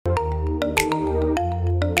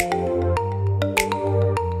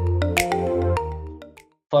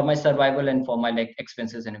for my survival and for my like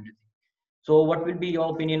expenses and everything. So what will be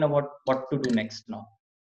your opinion about what to do next now?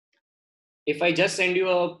 If I just send you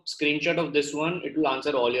a screenshot of this one, it will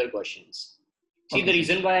answer all your questions. See, Okay, the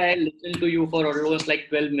reason why I listened to you for almost like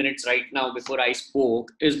 12 minutes right now before I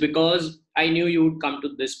spoke is because I knew you would come to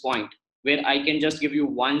this point where I can just give you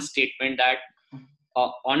one statement that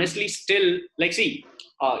honestly still, like, see,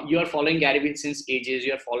 you are following Gary Vee since ages,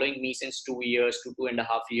 you are following me since 2 years to 2.5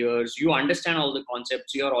 years, you understand all the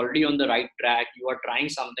concepts, you are already on the right track, you are trying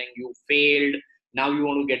something, you failed, now you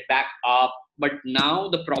want to get back up. But now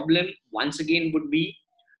the problem once again would be,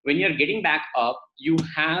 when you're getting back up, you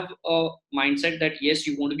have a mindset that yes,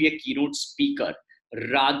 you want to be a keynote speaker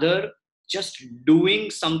rather just doing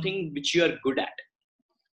something which you are good at.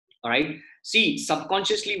 All right, see,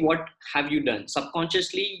 subconsciously what have you done?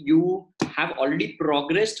 Subconsciously you have already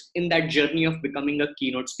progressed in that journey of becoming a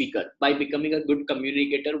keynote speaker by becoming a good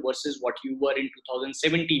communicator versus what you were in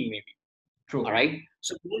 2017 maybe. true. All right,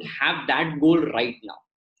 so you don't have that goal right now,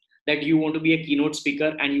 that you want to be a keynote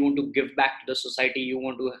speaker and you want to give back to the society, you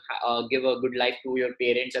want to give a good life to your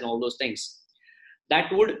parents and all those things.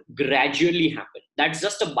 That would gradually happen. That's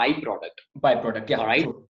just a Byproduct, yeah. All right,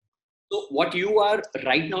 True. so what you are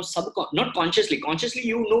right now, not consciously,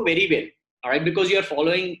 you know very well, all right, because you are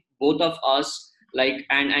following both of us, like,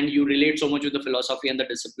 and you relate so much with the philosophy and the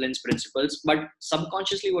disciplines principles. But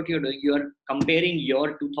subconsciously what you're doing, you are comparing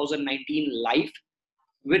your 2019 life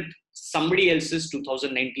with somebody else's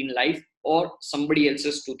 2019 life or somebody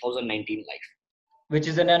else's 2019 life, Which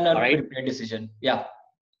is an all right, unprepared decision. Yeah.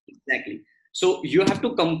 exactly. So you have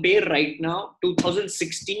to compare right now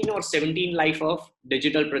 2016 or 17 life of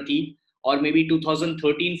Digital Pratik, or maybe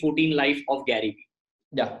 2013-14 life of Gary Vee.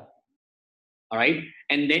 Yeah. All right,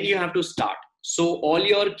 and then you have to start. So all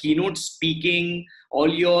your keynote speaking, all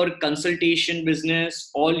your consultation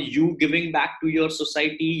business, all you giving back to your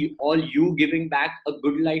society, all you giving back a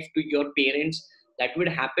good life to your parents, that would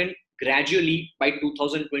happen gradually by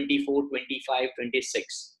 2024, 25,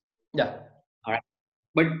 26. Yeah. All right.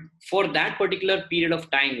 But for that particular period of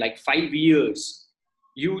time, like 5 years,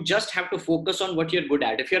 you just have to focus on what you're good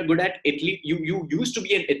at. If you're good at athlete, you used to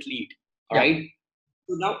be an athlete. All Yeah. right.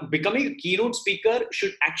 So now becoming a keynote speaker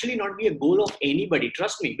should actually not be a goal of anybody.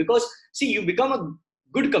 Trust me, because see, you become a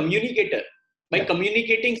good communicator by Yeah.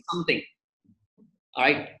 communicating something. All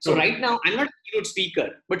right. So True. right now, I'm not a keynote speaker,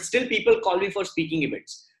 but still people call me for speaking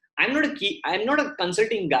events. I'm not a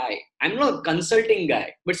consulting guy. I'm not a consulting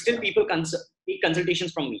guy, but still Yeah. people take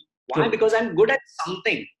consultations from me. Why? True. Because I'm good at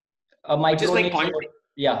something, A which is micro my niche. content,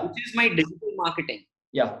 Yeah. which is my digital marketing,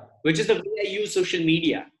 Yeah. which is the way I use social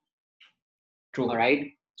media. All True. right.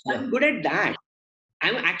 So Yeah. I'm good at that.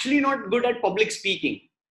 I'm actually not good at public speaking.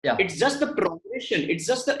 Yeah. It's just the progression. It's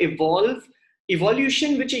just the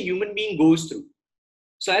evolution which a human being goes through.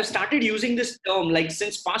 So I've started using this term like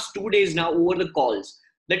since past 2 days now over the calls,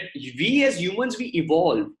 that we as humans, we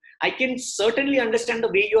evolve. I can certainly understand the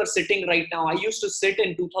way you are sitting right now. I used to sit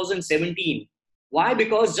in 2017. Why?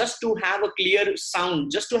 Because just to have a clear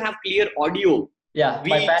sound, just to have clear audio, Yeah.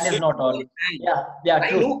 My we fan is switch not to a on. fan. Yeah. Yeah. I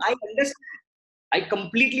True. know, I understand. I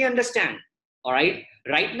completely understand. All right.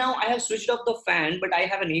 Right now, I have switched off the fan, but I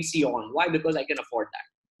have an AC on. Why? Because I can afford that.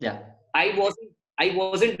 Yeah. I wasn't. I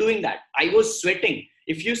wasn't doing that. I was sweating.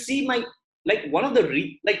 If you see my, like, one of the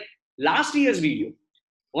like last year's video,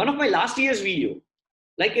 one of my last year's video,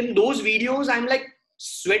 like in those videos, I'm like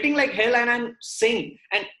sweating like hell and I'm saying,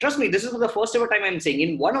 and trust me, this is the first ever time I'm saying,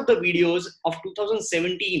 in one of the videos of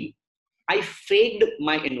 2017, I faked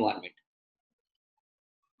my environment.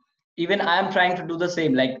 Even I am trying to do the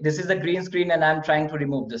same. Like this is a green screen and I'm trying to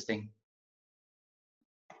remove this thing.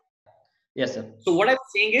 Yes, sir. So what I'm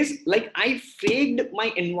saying is, like, I faked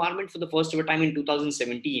my environment for the first ever time in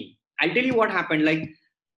 2017. I'll tell you what happened. Like,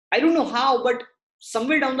 I don't know how, but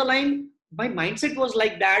somewhere down the line, my mindset was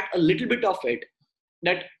like that, a little bit of it,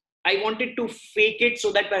 that I wanted to fake it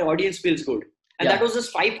so that my audience feels good. And that Yeah. was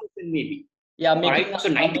just 5% maybe. Yeah. All Making right. So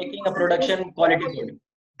 90% making a was production quality good.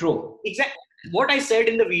 True. exactly what I said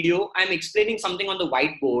in the video. I'm explaining something on the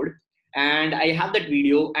whiteboard, and I have that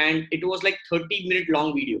video, and it was like 30-minute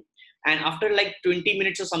long video. And after like 20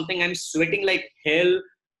 minutes or something, I'm sweating like hell,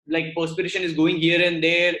 like perspiration is going here and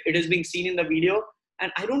there. It is being seen in the video,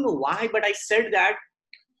 and I don't know why, but I said that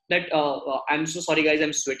I'm so sorry guys,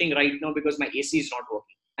 I'm sweating right now because my AC is not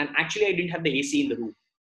working. And actually, I didn't have the AC in the room.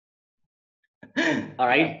 All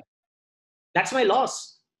right, that's my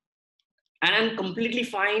loss. And I'm completely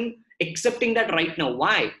fine accepting that right now.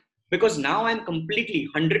 Why? Because now I'm completely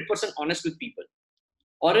 100% honest with people.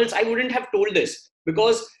 Or else I wouldn't have told this.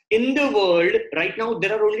 Because in the world right now,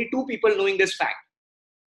 there are only two people knowing this fact: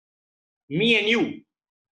 me and you.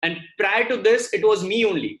 And prior to this, it was me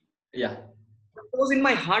only. Yeah. It was in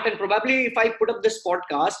my heart, and probably if I put up this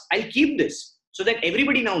podcast, I'll keep this so that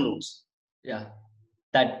everybody now knows Yeah.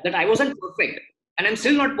 That. that I wasn't perfect, and I'm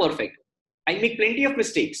still not perfect. I make plenty of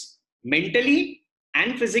mistakes mentally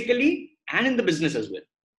and physically and in the business as well.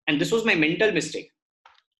 And this was my mental mistake,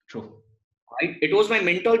 True. right? It was my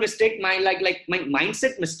mental mistake, my like my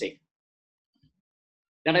mindset mistake,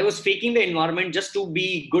 that I was faking the environment just to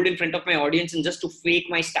be good in front of my audience and just to fake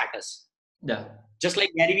my status. Yeah. Just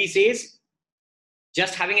like Gary Vee says,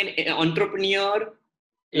 just having an entrepreneur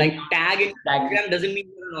like tag in Instagram doesn't mean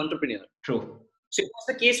you're an entrepreneur. True. So it was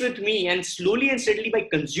the case with me, and slowly and steadily by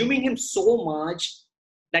consuming him so much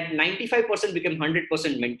that 95% became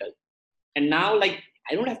 100% mental. And now, like,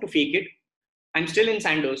 I don't have to fake it. I'm still in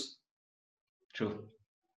Sandoz. True.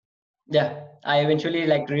 Yeah, I eventually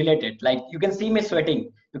like relate it. Like you can see me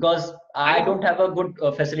sweating because I don't have a good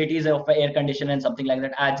facilities of air conditioner and something like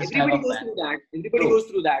that. I just have Everybody a goes fan. through that. Everybody True. goes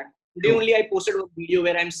through that. Today True. only I posted a video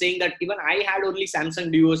where I'm saying that even I had only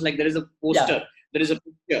Samsung Duos. Like there is a poster, Yeah. there is a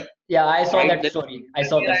picture. Yeah, I saw Right? that story. I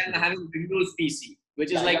saw that I am story. having Windows PC, which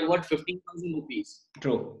is Yeah, like yeah. what 15,000 rupees.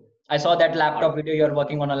 True. I saw that laptop video. You're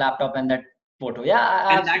working on a laptop and that photo. Yeah,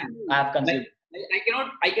 I have And that seen. I have like consumed.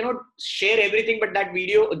 I cannot share everything, but that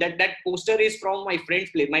video, that poster is from my friend's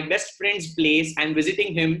place, my best friend's place. I'm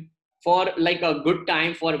visiting him for like a good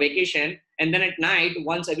time for vacation, and then at night,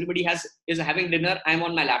 once everybody is having dinner, I'm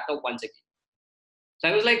on my laptop once again. So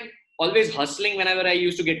I was like always hustling whenever I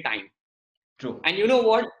used to get time. True. And you know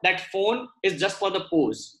what? That phone is just for the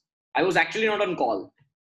pose. I was actually not on call.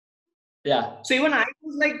 Yeah. So even I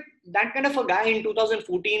was like that kind of a guy in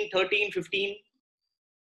 2014, 13, 15.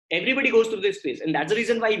 Everybody goes through this phase, and that's the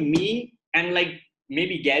reason why me and like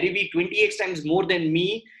maybe Gary Vee 20x times more than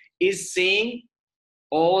me is saying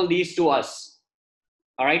all these to us.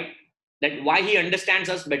 All right, that why he understands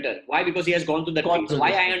us better. Why? Because he has gone through that phase.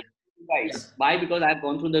 Why I understand you guys? Yeah. Why? Because I've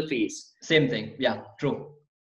gone through the phase. Same thing. Yeah. True.